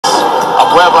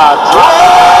Abueva drops.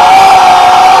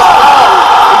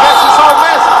 He gets his own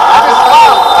miss. And it's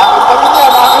foul.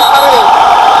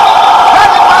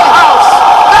 Not in my house.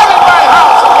 Not in my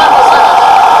house. Abueva says.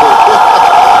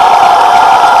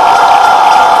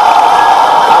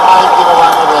 Tama yung ginawa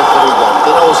ng referee dyan.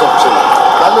 Tinausap sila.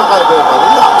 Lalo kay Abueva,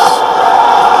 relax.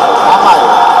 Tama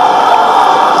yun.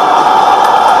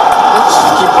 Let's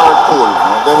keep our cool.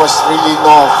 There was really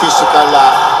no physical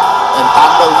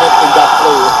entanglement in that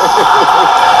play.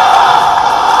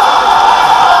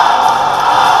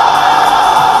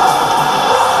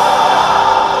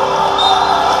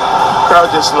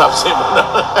 Crowd just loves him.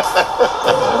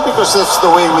 Because that's the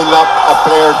way we love a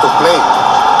player to play.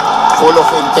 Full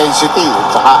of intensity.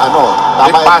 Tsaka ano.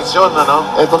 With passion, ano?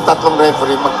 Itong tatlong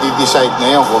referee magdi-decide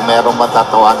ngayon kung merong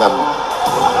matatawagan.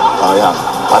 O yan.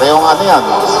 Parehong ano yan.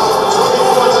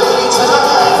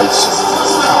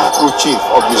 Crew chief,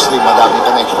 obviously, madami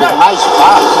ka na-expect. Nice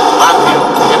pass. Matthew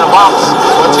in a box.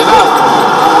 What's it up?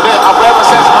 Abueva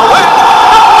says, no way!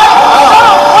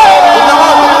 No way! Tignan mo,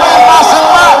 may pasang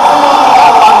pa!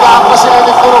 Pagkaan pa si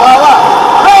Eric Kurokawa.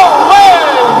 No way!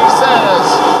 He says.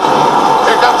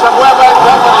 Here comes Abueva and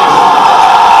company.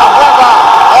 Abueva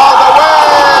all the way!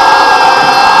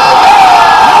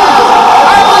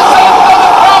 And we send to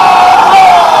the crowd!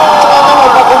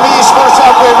 Pag umi-score sa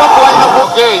Abueva, buhay na po.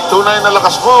 Okay, tunay na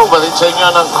lakas mo. Balit sa inyo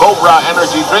ng Cobra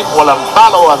Energy Drink. Walang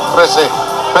talo at 13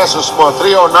 pesos mo.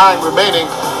 309 remaining.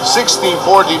 60.49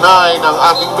 ang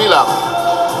ating bilang.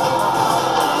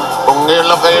 Kung ngayon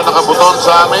lang kayo nakabuton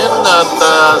sa amin at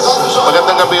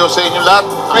magandang gabi sa inyo lahat.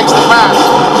 Makes the pass.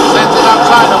 Sends it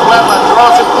outside. Abueva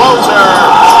draws it closer.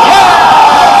 Yeah!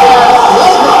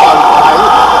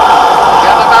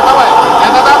 Yan natatawid.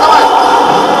 Yan natatawid.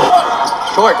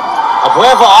 Short.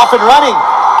 Abueva off and running.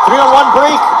 3-on-1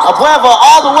 break. Abueva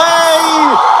all the way.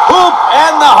 Hoop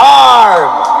and the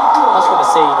harm. I was going to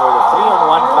say, you know, the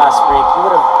 3-on-1 fast break, you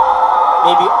would have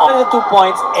maybe all the 2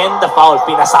 points and the foul.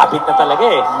 Pinasabit na talaga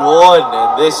eh. Yun.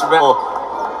 And this round.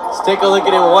 Let's take a look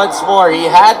at it once more. He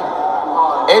had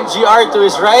MGR to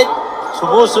his right.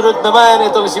 Sumusunod naman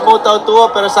itong si Motaw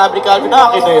Tua, pero sabi ni Calvin,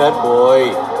 akin na yan,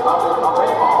 boy.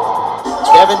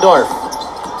 Kevin Dorf.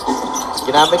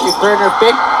 Ginamit yung Turner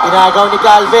pick. Inagaw ni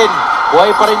Calvin.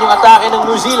 Buhay pa rin yung atake ng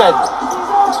New Zealand.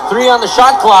 3 on the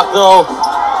shot clock though.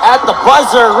 At the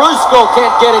buzzer, Rusko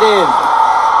can't get it in.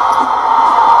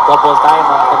 Double time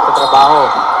ang pagtatrabaho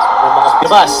ng mga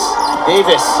Gilas.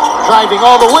 Davis driving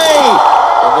all the way.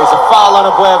 And there's a foul on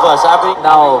Abueva. Sabi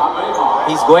now,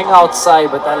 he's going outside,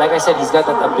 but like I said, he's got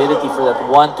that ability for that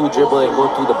 1-2 dribble and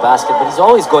go to the basket, but he's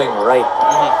always going right.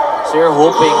 So you're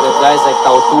hoping that guys like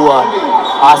Tautua,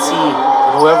 Asi,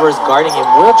 and whoever is guarding him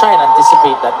will try and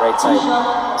anticipate that right side.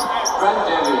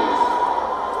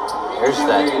 Here's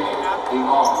that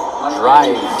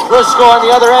drive. Rusko on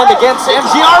the other end against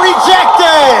MGR,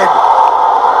 rejected!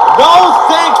 No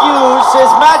thank you,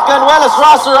 says Matt Ganuelas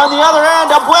Rosser on the other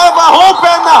end. Abueva, hoop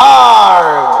and the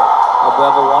harm.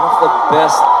 Abueva, one of the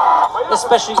best,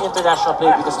 especially international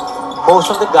play, because most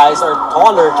of the guys are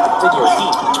taller than your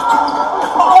team.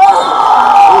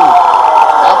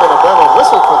 Calvin Abueva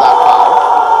whistled for that foul.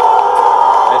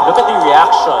 And look at the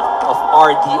reaction of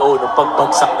RDO nung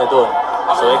pagbagsak na doon.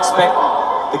 So expect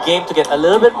the game to get a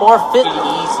little bit more fit.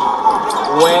 Really easy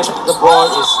when the ball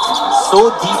is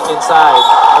so deep inside.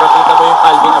 Pero kita mo yung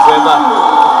Calvin Abueva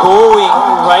going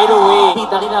right away.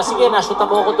 Kita na, sige, nashuta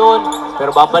mo ako doon.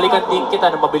 Pero babalikan din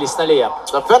kita ng mabilis na layup.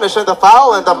 The finish and the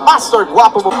foul and the master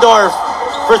guapo Dorf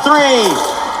for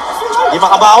 3. Di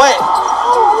makabawi.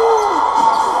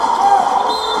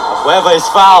 Abueva is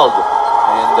fouled.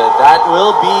 And that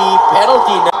will be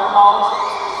penalty.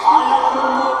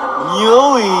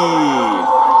 Yui.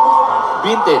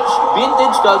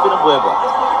 Vintage Calvin Abueva.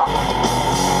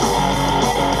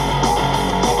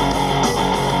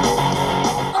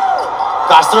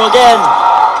 Castro again.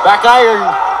 Back iron.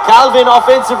 Calvin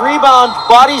offensive rebound.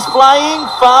 Bodies flying.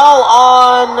 Foul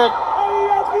on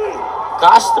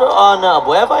Castro, on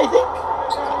Abueva, I think.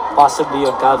 Possibly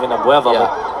on Calvin Abueva. Yeah.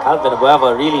 But Calvin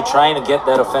Abueva really trying to get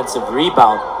that offensive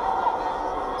rebound.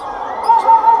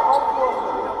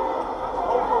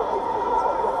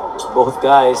 Both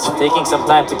guys taking some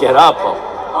time to get up.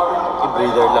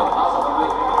 Breather lang.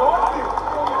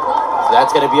 So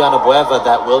that's going to be on Abueva.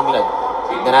 That will mean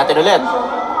tignan natin ulit.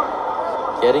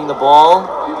 Getting the ball.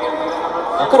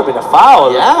 That could have been a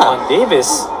foul Yeah. on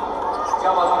Davis.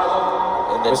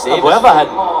 And then Because Davis, Abueva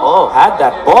had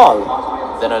that ball.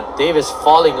 then Davis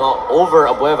falling over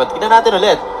Abueva. Tignan natin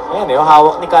ulit. Ayan eh,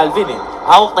 hawak ni Calvin eh.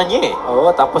 Hawak na niya eh.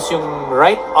 Oo, tapos yung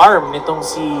right arm nitong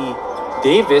si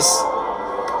Davis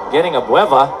getting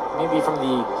Abueva, maybe from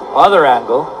the other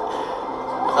angle.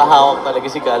 Nakahawak talaga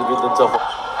si Calvin dun sa...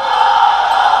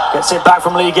 Gets it back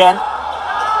from Lee again.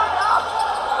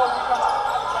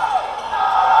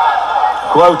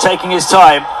 Guo taking his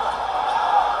time.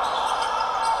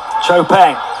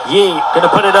 Chopin, Yi going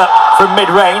to put it up from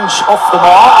mid-range, off the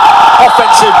mark.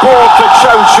 Offensive ball for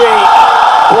Cho-Chi.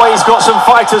 Boy, he's got some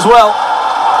fight as well.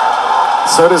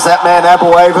 So does that man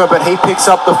Abueva, but he picks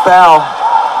up the foul.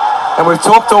 And we've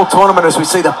talked all tournament as we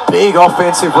see the big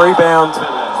offensive rebound.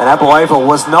 And Abueva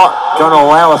was not going to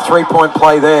allow a three-point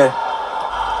play there.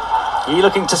 Yi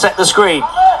looking to set the screen.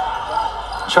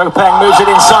 Chopin moves it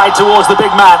inside towards the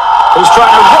big man, who's trying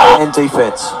to roll. And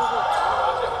defense.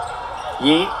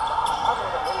 Yi.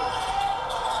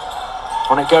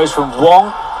 On it goes from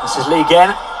Wong. This is Lee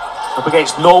again. Up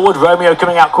against Norwood. Romeo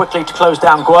coming out quickly to close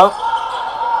down Guo.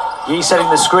 Yi setting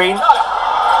the screen.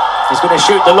 He's going to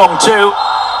shoot the long two.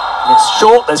 It's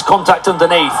short. There's contact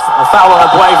underneath. A foul on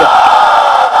Abueva.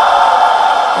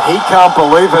 He can't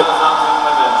believe it.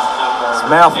 His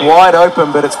mouth wide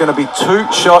open, but it's going to be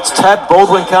 2 shots. Tad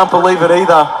Baldwin can't believe it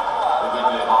either.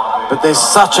 But there's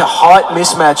such a height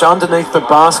mismatch underneath the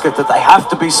basket that they have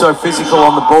to be so physical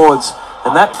on the boards.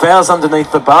 And that foul's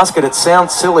underneath the basket. It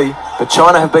sounds silly, but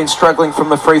China have been struggling from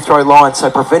the free throw line,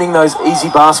 so preventing those easy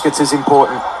baskets is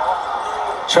important.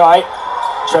 Cho-Chi.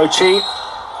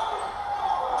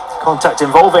 Contact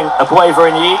involving Abueva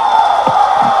and Yi.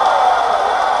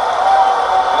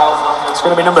 It's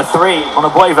going to be number 3 on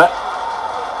Abueva.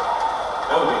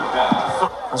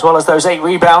 As well as those 8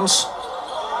 rebounds.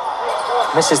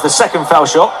 Misses the second foul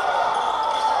shot.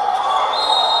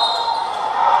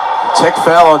 Tech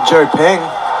foul on Joe Peng.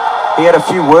 He had a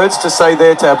few words to say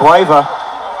there to Abueva.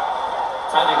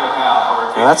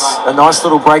 Now that's a nice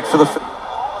little break for the...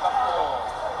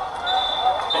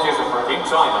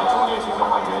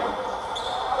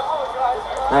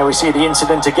 Now we see the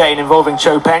incident again involving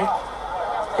Chopin.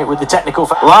 Hit with the technical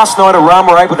foul. Last night Iran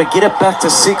were able to get it back to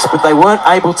 6, but they weren't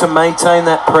able to maintain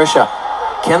that pressure.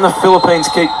 Can the Philippines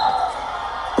keep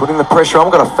putting the pressure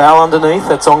on? Got a foul underneath.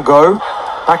 That's on Go.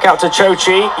 Back out to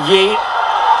Cho-Chi. Yi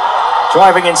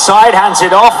driving inside, hands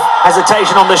it off.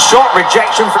 Hesitation on the shot,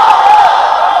 rejection from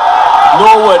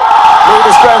Norwood. Lead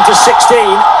has grown to 16.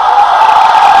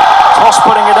 Toss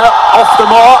putting it up, off the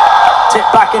mark. Tip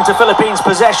back into Philippines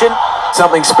possession.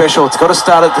 Something special. It's got to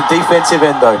start at the defensive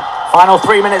end though. Final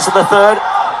 3 minutes of the third.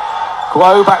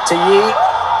 Guo back to Yi.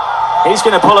 He's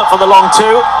going to pull up for the long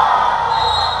two.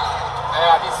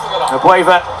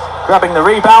 Abueva grabbing the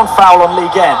rebound, foul on Lee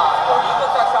Gen.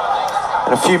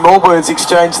 And a few more words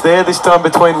exchanged there, this time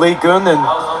between Lee Gun and...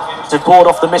 To board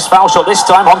off the missed foul shot this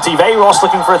time. Hontiveiros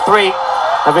looking for a 3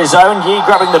 of his own. Yi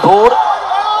grabbing the board.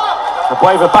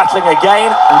 Abueva battling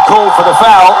again and called for the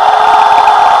foul.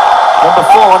 Number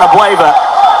 4 on Abueva.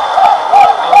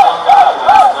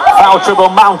 Foul trouble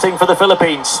mounting for the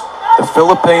Philippines. The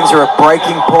Philippines are at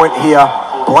breaking point here.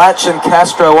 Blatch and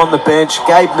Castro on the bench.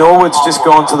 Gabe Norwood's just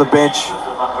gone to the bench.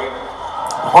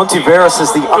 Hontiveiros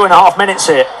is the... 2.5 minutes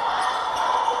here.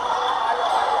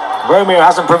 Romeo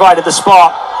hasn't provided the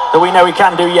spark that we know he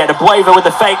can do yet. Abueva with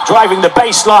the fake, driving the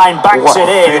baseline, banks it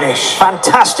in. Finish.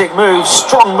 Fantastic move,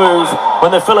 strong move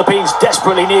when the Philippines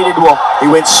desperately needed one. He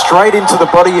went straight into the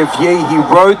body of Yi. He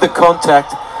rode the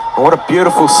contact. And what a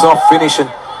beautiful soft finish. And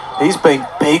he's been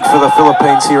big for the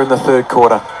Philippines here in the third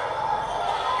quarter.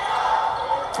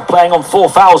 Playing on 4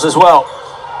 fouls as well.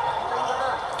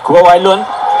 Guo Ailun.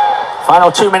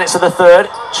 Final 2 minutes of the third.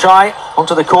 Chai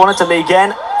onto the corner to Lee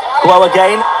Gen. Guo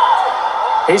again.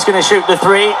 He's going to shoot the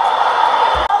 3.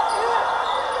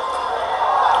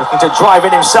 Looking to drive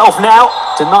in himself now.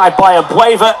 Denied by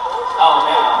Abueva.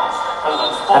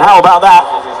 And how about that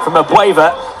from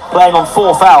Abueva, playing on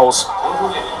 4 fouls?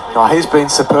 Oh, he's been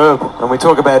superb. And we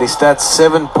talk about his stats,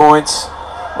 7 points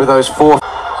with those 4.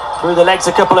 Through the legs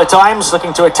a couple of times,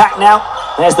 looking to attack now.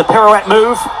 There's the pirouette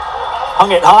move.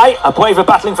 Hung it high. Abueva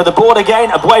battling for the board again.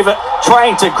 Abueva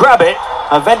trying to grab it.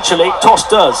 Eventually, toss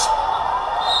does.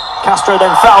 Castro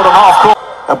then fouled on half court.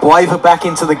 Abueva back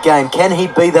into the game. Can he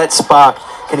be that spark?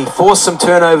 Can he force some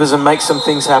turnovers and make some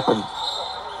things happen?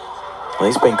 Well,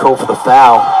 he's been called for the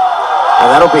foul. And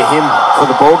that'll be him for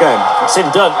the ball game. It's in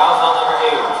done.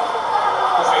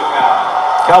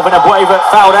 Calvin Abueva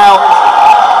fouled out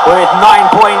with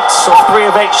 9 points of 3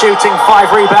 of 8 shooting,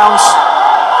 5 rebounds.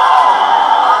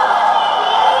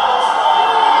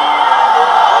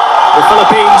 The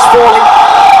Philippines falling.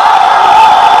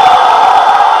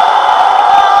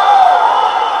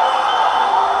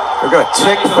 We've got a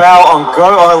tech foul on Go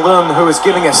Ailun, who is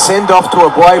giving a send-off to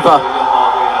Abueva.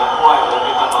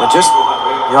 And just,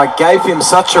 you know, gave him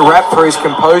such a rap for his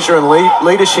composure and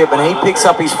leadership, and he picks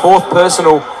up his 4th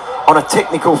personal on a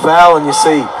technical foul, and you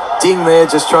see Ding there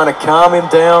just trying to calm him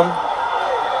down.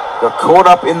 Got caught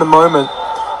up in the moment,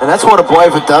 and that's what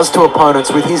Abueva does to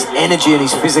opponents with his energy and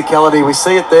his physicality. We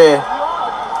see it there.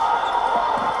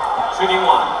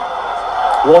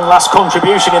 One last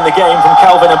contribution in the game from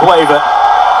Calvinabueva.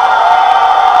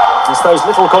 It's those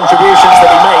little contributions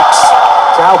that he makes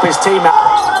to help his team out.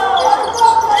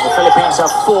 The Philippines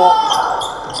have 4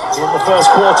 in the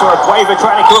first quarter. Abueva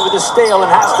trying to come up with a steal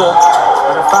and has to,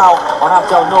 and a foul on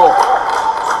Abdel Noor.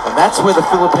 And that's where the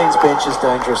Philippines bench is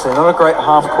dangerous. They're not a great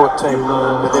half-court team,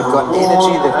 but they've got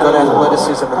energy, they've got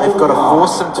athleticism, and they've got to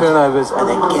force some turnovers and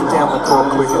then get down the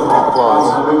court quick and capitalise.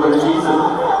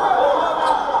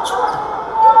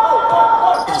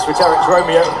 It's for Terence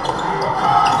Romeo.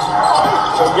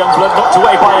 So Youngblood knocked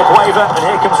away by Abueva, and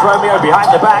here comes Romeo behind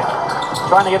the back,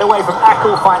 trying to get away from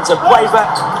Akul, finds Abueva,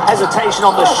 hesitation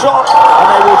on the shot, and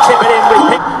they will tip it in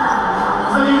with him.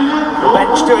 The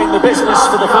bench doing the business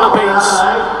for the Philippines.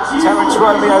 Terence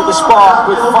Romeo, the spark,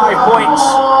 with 5 points.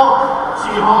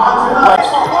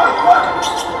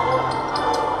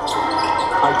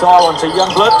 Haidar onto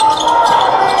Youngblood.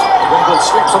 Youngblood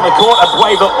slips on the court,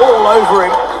 Abueva all over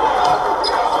him.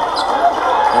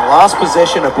 And last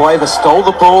possession, Abueva stole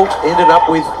the ball, ended up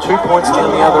with 2 points down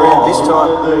the other end. This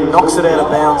time, knocks it out of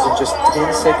bounds in just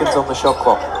 10 seconds on the shot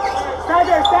clock.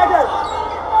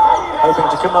 Hoping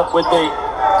to come up with the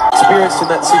Experienced in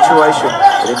that situation,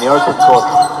 but in the open court,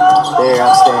 they're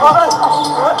outstanding.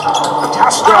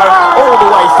 Castro all the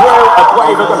way through,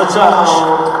 Abueva got a touch.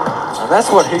 And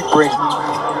that's what he'd bring.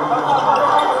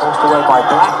 Forced away by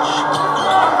Blatch.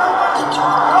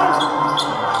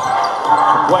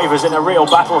 Abueva's in a real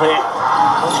battle here.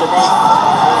 Underneath.